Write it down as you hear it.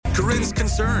Corinne's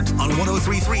Concerned on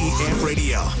 103.3 AMP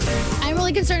Radio. I'm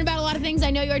really concerned about a lot of things. I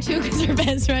know you are too because we're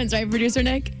best friends, right, producer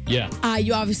Nick? Yeah.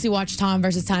 You obviously watched Tom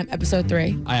versus Time, episode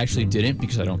 3. I actually didn't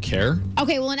because I don't care.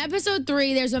 Okay, well, in episode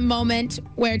 3, there's a moment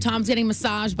where Tom's getting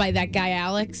massaged by that guy,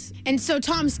 Alex. And so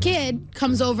Tom's kid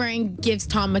comes over and gives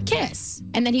Tom a kiss.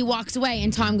 And then he walks away,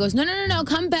 and Tom goes, no,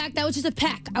 come back. That was just a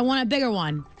peck. I want a bigger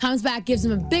one. Comes back, gives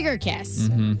him a bigger kiss.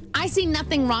 I see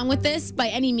nothing wrong with this by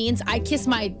any means. I kiss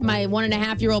my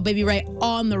 1.5-year-old baby right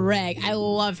on the reg. I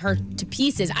love her to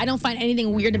pieces. I don't find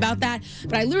anything weird about that.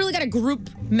 But I literally got a group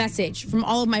message from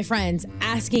all of my friends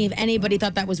asking if anybody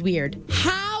thought that was weird.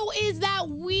 How is that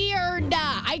weird?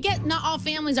 I get not all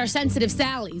families are sensitive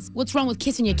Sallys. What's wrong with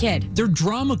kissing your kid? They're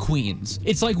drama queens.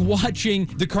 It's like watching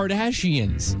the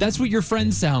Kardashians. That's what your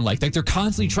friends sound like. Like they're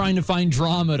constantly trying to find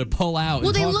drama to pull out.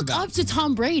 Well, they look up to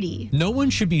Tom Brady. No one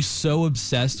should be so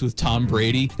obsessed with Tom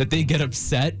Brady that they get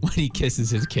upset when he kisses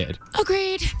his kid.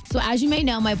 Agreed. So as you may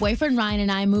know, my boyfriend Ryan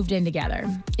and I moved in together.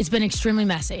 It's been extremely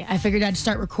messy. I figured I'd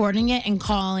start recording it and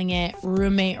calling it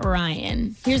Roommate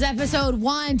Ryan. Here's episode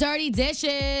 1, Dirty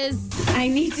Dishes. I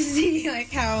need to see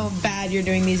how bad you're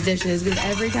doing these dishes because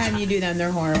every time you do them,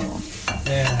 they're horrible.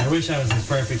 Yeah, I wish I was as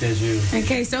perfect as you.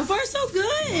 Okay, so far so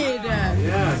good.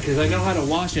 Yeah, because I know how to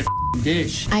wash a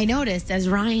dish. I noticed as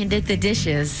Ryan did the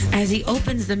dishes, as he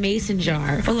opens the mason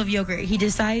jar full of yogurt, he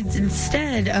decides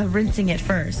instead of rinsing it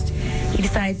first, he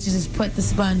decides to just put the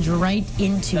sponge right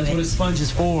into That's it. what a sponge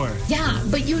is for. Yeah,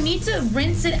 but you need to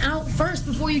rinse it out first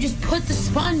before you just put the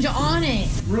sponge on it.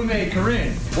 Roommate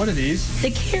Corinne, what are these?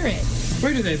 The carrot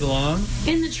Where do they belong?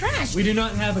 in the trash. We do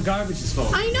not have a garbage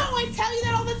disposal. I know, I tell you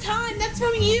that all the time. That's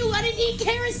from you. I didn't eat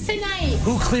carrots tonight.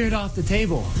 Who cleared off the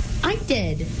table? I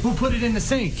did. Who put it in the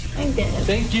sink? I did.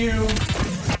 Thank you.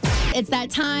 It's that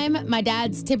time. My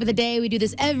dad's tip of the day. We do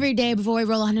this every day before we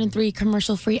roll 103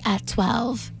 commercial free at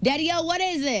 12. Daddy-o, what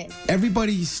is it?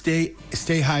 Everybody stay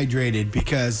hydrated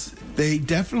because they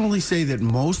definitely say that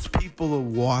most people are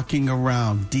walking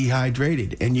around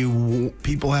dehydrated, and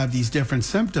people have these different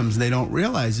symptoms. They don't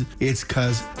realize it's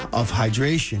because of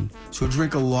hydration. So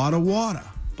drink a lot of water.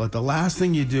 But the last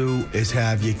thing you do is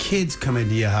have your kids come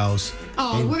into your house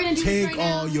and we're gonna do this take right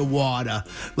now? all your water,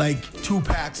 like 2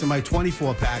 packs of my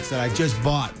 24 packs that I just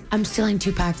bought. I'm stealing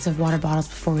 2 packs of water bottles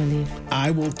before we leave. I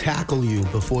will tackle you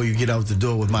before you get out the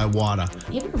door with my water.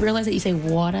 You ever realize that you say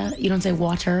water? You don't say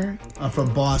water? I'm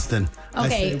from Boston. I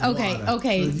Okay, say okay, water.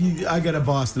 okay. I got a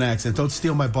Boston accent. Don't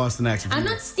steal my Boston accent. I'm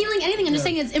not stealing anything. I'm just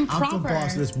saying it's improper. I'm from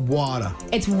Boston. It's water.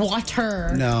 It's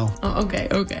water. No. Oh, okay.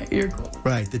 You're cool.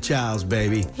 Right, the Childs,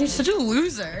 baby. You're such a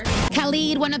loser.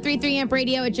 Khalid, 103.3 AMP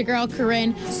Radio. It's your girl,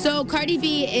 Corinne. So Cardi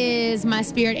B is my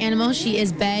spirit animal. She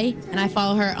is Bae, and I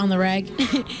follow her on the reg.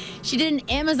 She did an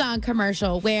Amazon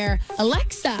commercial where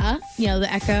Alexa, the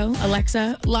Echo,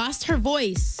 Alexa, lost her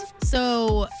voice.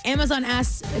 So Amazon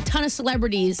asked a ton of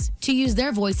celebrities to use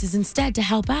their voices instead to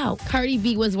help out. Cardi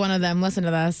B was one of them. Listen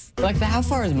to this. Alexa, how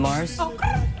far is Mars?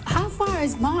 How far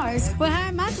is Mars? Well, how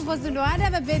am I supposed to know? I've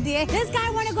never been there. This guy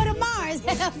want to go to Mars.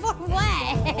 For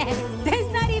what?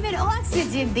 There's not even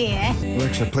oxygen there.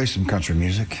 Alexa, play some country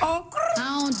music. I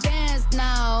don't dance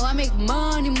now. I make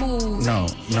money move. No,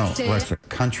 Alexa,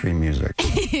 country music.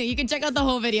 You can check out the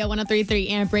whole video,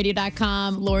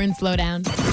 1033ampradio.com. Lauren Slowdown.